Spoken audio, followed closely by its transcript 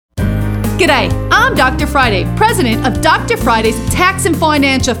G'day, I'm Dr. Friday, president of Dr. Friday's Tax and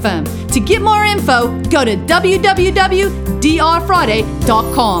Financial Firm. To get more info, go to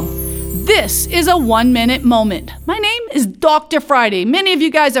www.drfriday.com. This is a 1-minute moment. My name is Dr. Friday. Many of you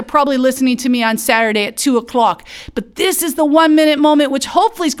guys are probably listening to me on Saturday at 2 o'clock, but this is the 1-minute moment, which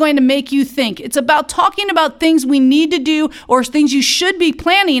hopefully is going to make you think. It's about talking about things we need to do or things you should be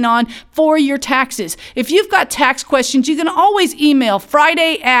planning on for your taxes. If you've got tax questions, you can always email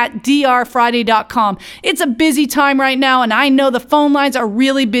friday@drfriday.com. It's a busy time right now, and I know the phone lines are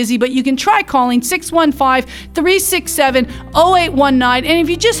really busy, but you can try calling 615-367-0819. And if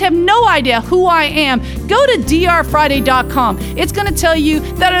you just have no idea who I am, go to drfriday.com. It's going to tell you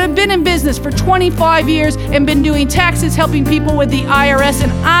that I've been in business for 25 years and been doing taxes, helping people with the IRS,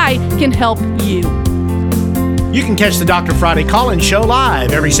 and I can help you. You can catch the Dr. Friday call-in show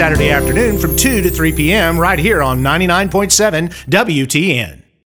live every Saturday afternoon from 2 to 3 p.m. right here on 99.7 WTN.